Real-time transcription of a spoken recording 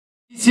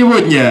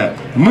Сегодня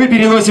мы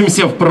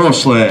переносимся в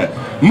прошлое.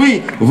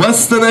 Мы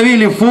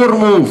восстановили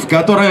форму, в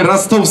которой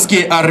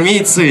ростовские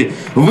армейцы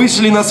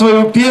вышли на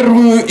свою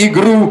первую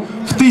игру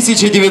в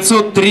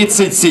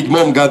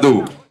 1937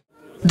 году.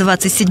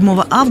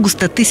 27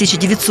 августа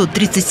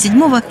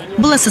 1937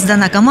 была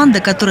создана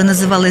команда, которая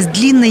называлась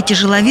длинно и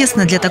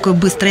тяжеловесно для такой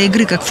быстрой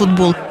игры, как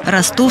футбол.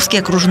 Ростовский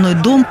окружной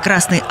дом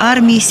Красной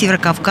армии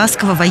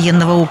Северокавказского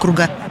военного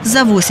округа.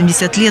 За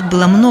 80 лет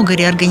было много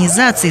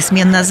реорганизаций,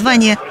 смен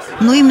названия,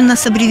 но именно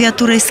с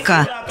аббревиатурой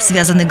СКА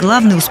связаны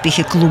главные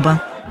успехи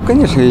клуба.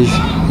 Конечно,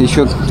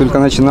 еще только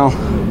начинал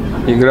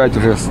играть,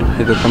 уже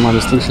эту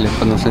команду слышали,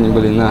 потому что они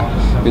были на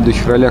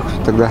ведущих ролях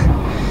тогда.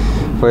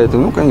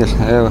 Поэтому, ну,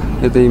 конечно,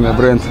 это имя,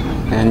 бренд,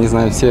 я не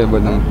знаю, все об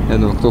этом. Я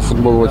думаю, кто в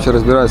футбол вообще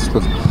разбирается,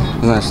 тот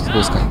знает, что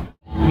такое СКА.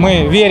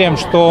 Мы верим,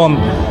 что он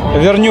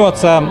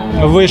вернется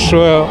в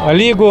высшую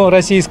лигу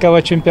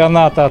российского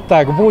чемпионата.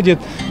 Так будет.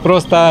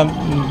 Просто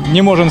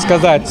не можем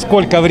сказать,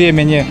 сколько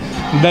времени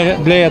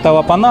для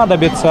этого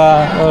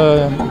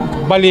понадобится.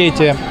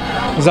 Болейте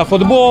за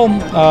футбол.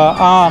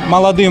 А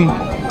молодым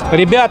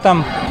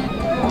ребятам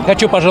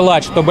хочу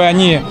пожелать, чтобы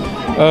они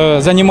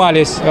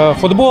занимались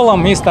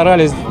футболом и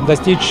старались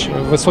достичь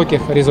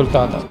высоких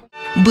результатов.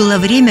 Было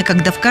время,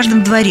 когда в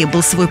каждом дворе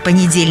был свой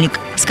понедельник.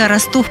 СКА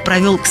Ростов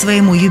провел к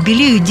своему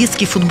юбилею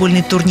детский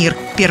футбольный турнир.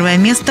 Первое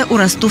место у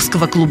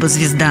ростовского клуба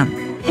 «Звезда».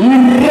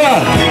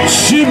 Ура!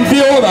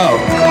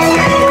 Чемпионов!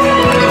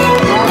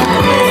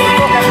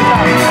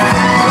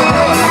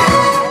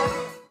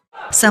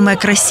 Самое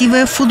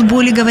красивое в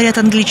футболе, говорят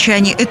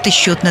англичане, это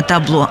счет на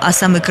табло. А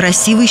самый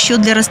красивый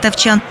счет для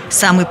ростовчан –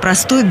 самый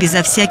простой,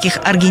 безо всяких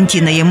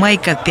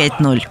Аргентина-Ямайка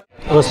 5-0.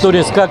 В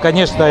истории СКА,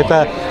 конечно,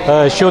 это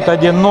счет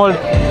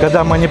 1-0,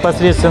 когда мы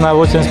непосредственно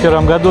в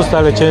 1981 году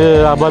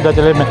стали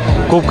обладателями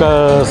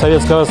Кубка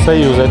Советского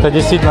Союза. Это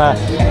действительно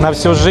на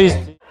всю жизнь.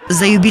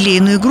 За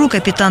юбилейную игру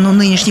капитану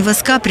нынешнего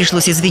СКА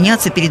пришлось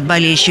извиняться перед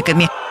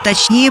болельщиками.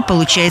 Точнее,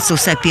 получается, у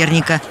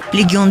соперника.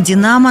 Легион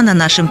 «Динамо» на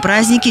нашем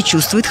празднике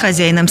чувствует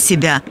хозяином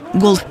себя.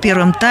 Гол в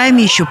первом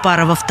тайме, еще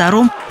пара во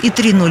втором и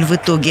 3-0 в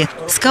итоге.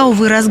 СКА,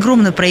 увы,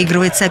 разгромно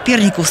проигрывает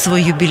сопернику в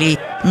свой юбилей.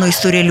 Но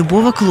история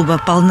любого клуба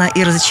полна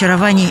и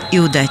разочарований, и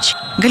удач.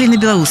 Галина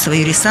Белоусова,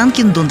 Юрий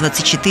Санкин,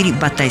 Дон-24,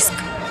 Батайск.